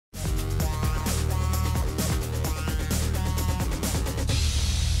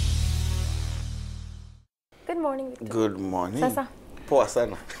morning, Victor. Good morning. Sasa. Poa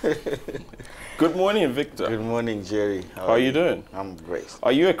sana. Good morning, Victor. Good morning, Jerry. How are you doing? I'm great.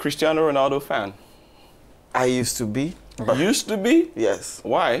 Are you a Cristiano Ronaldo fan? I used to be. Used to be? Yes.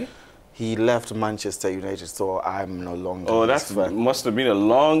 Why? He left Manchester United, so I'm no longer. Oh, that must have been a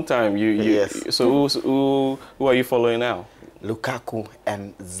long time. Yes. So who are you following now? Lukaku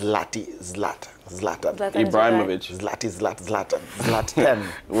and Zlatan. Ibrahimovic. Zlatan.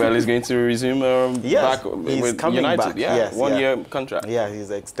 Well, he's going to resume yes, back he's with coming United. back. Yeah, yes, one-year contract. Yeah,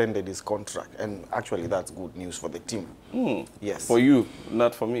 he's extended his contract, and actually that's good news for the team. Yes. For you,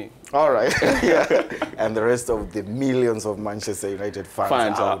 not for me. All right. Yeah. And the rest of the millions of Manchester United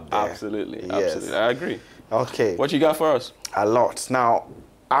fans out there. Absolutely. Yes. Absolutely. I agree. Okay. What you got for us? A lot. Now,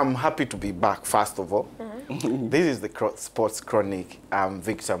 I'm happy to be back, first of all. This is the Sports Chronic. I'm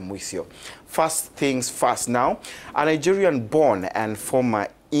Victor Muisyo. First things first now, a Nigerian-born and former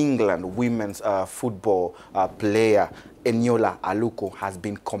England women's football player, Eniola Aluko, has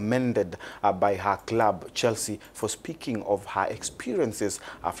been commended by her club, Chelsea, for speaking of her experiences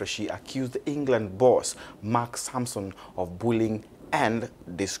after she accused England boss, Mark Sampson, of bullying and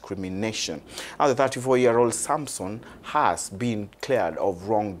discrimination. Now, the 34-year-old Sampson has been cleared of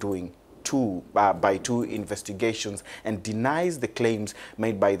wrongdoing by two investigations and denies the claims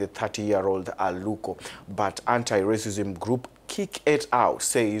made by the 30-year-old Aluko. But anti-racism group Kick It Out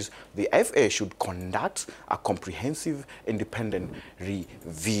says the FA should conduct a comprehensive independent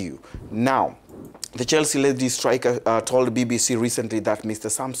review. Now, the Chelsea lady striker told BBC recently that Mr.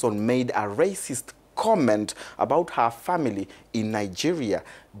 Sampson made a racist comment about her family in Nigeria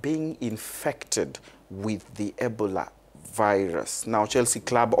being infected with the Ebola virus. Now, Chelsea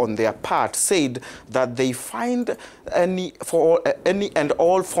club on their part said that they find any and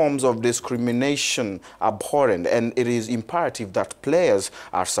all forms of discrimination abhorrent, and it is imperative that players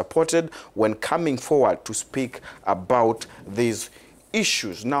are supported when coming forward to speak about these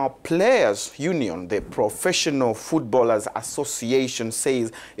issues. Now, Players Union, the Professional Footballers Association,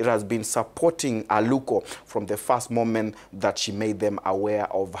 says it has been supporting Aluko from the first moment that she made them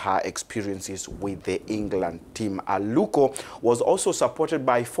aware of her experiences with the England team. Aluko was also supported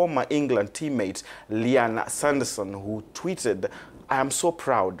by former England teammate Lian Sanderson, who tweeted, "I am so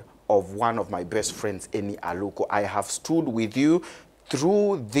proud of one of my best friends, Eniola Aluko. I have stood with you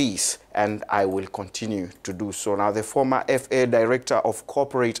through this, and I will continue to do so." Now, the former FA Director of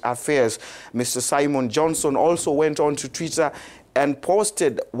Corporate Affairs, Mr. Simon Johnson, also went on to Twitter and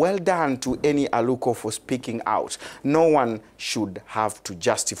posted, "Well done to Eniola Aluko for speaking out. No one should have to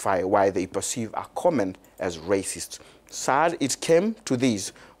justify why they perceive a comment as racist. Sad it came to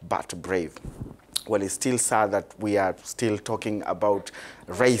this, but brave." Well, it's still sad that we are still talking about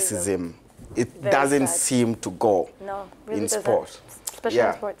racism. It Very doesn't sad. seem to go really in sport. Especially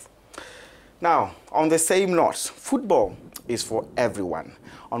in sports. Now, on the same note, football is for everyone.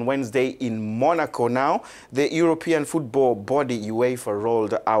 On Wednesday in Monaco now, the European football body UEFA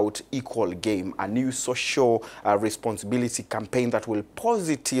rolled out Equal Game, a new social responsibility campaign that will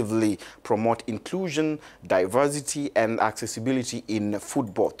positively promote inclusion, diversity, and accessibility in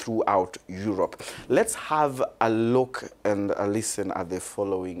football throughout Europe. Let's have a look and a listen at the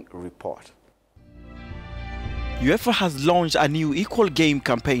following report. UEFA has launched a new Equal Game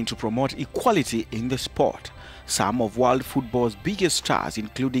campaign to promote equality in the sport. Some of world football's biggest stars,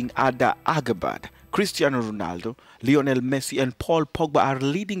 including Ada Agabad, Cristiano Ronaldo, Lionel Messi and Paul Pogba, are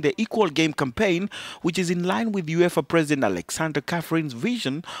leading the Equal Game campaign, which is in line with UEFA President Alexander Cafrin's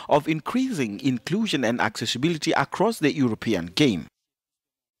vision of increasing inclusion and accessibility across the European game.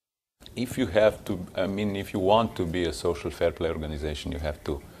 If you have to, if you want to be a social fair play organization, you have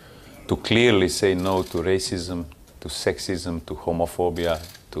to clearly say no to racism, to sexism, to homophobia,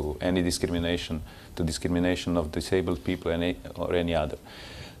 to any discrimination, to discrimination of disabled people or any other.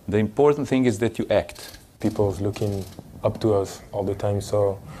 The important thing is that you act. People's looking up to us all the time,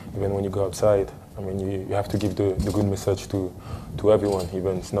 so even when you go outside, you have to give the good message to everyone,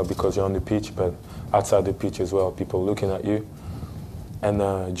 even it's not because you're on the pitch, but outside the pitch as well, people looking at you. And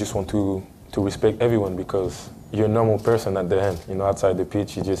just want to respect everyone, because you're a normal person at the end. Outside the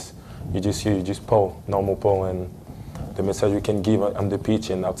pitch, you just Paul, normal Paul, and the message you can give on the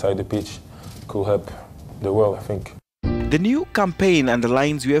pitch and outside the pitch could help the world, I think. The new campaign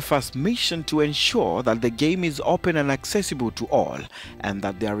underlines UEFA's mission to ensure that the game is open and accessible to all, and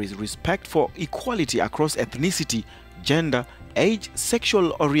that there is respect for equality across ethnicity, gender, age,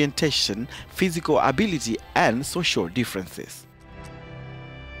 sexual orientation, physical ability, and social differences.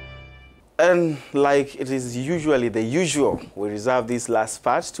 And like it is usually the usual, we reserve this last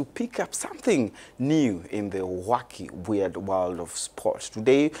part to pick up something new in the wacky, weird world of sport.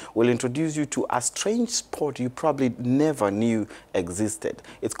 Today, we'll introduce you to a strange sport you probably never knew existed.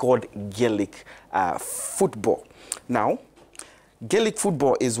 It's called Gaelic football. Now, Gaelic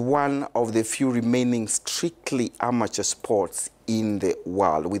football is one of the few remaining strictly amateur sports in the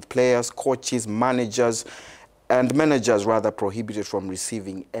world, with players, coaches, managers prohibited from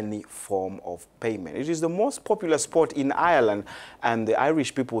receiving any form of payment. It is the most popular sport in Ireland, and the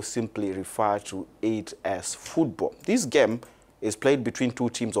Irish people simply refer to it as football. This game is played between two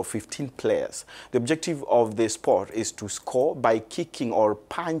teams of 15 players. The objective of the sport is to score by kicking or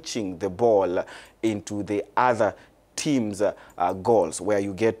punching the ball into the other team's goals, where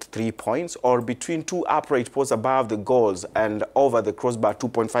you get 3 points, or between two upright posts above the goals and over the crossbar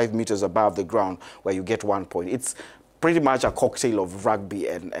 2.5 meters above the ground, where you get 1 point. It's pretty much a cocktail of rugby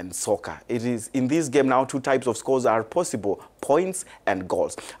and soccer. It is in this game now, two types of scores are possible: points and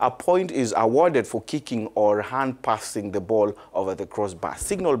goals. A point is awarded for kicking or hand passing the ball over the crossbar,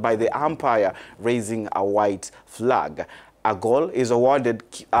 signaled by the umpire raising a white flag. A goal is awarded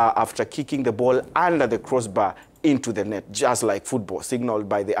after kicking the ball under the crossbar into the net, just like football, signaled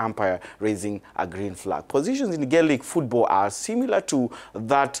by the umpire raising a green flag. Positions in Gaelic football are similar to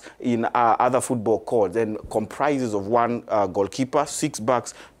that in other football codes, and comprises of one goalkeeper, 6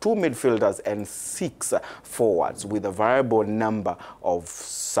 backs, 2 midfielders, and 6 forwards, with a variable number of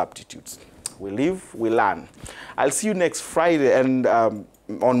substitutes. We live, we learn. I'll see you next Friday, and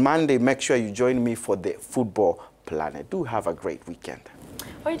on Monday, make sure you join me for the Football Planet. Do have a great weekend.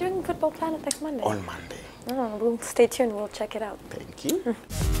 Are you doing Football Planet next Monday? On Monday. Oh, we'll stay tuned. We'll check it out. Thank you.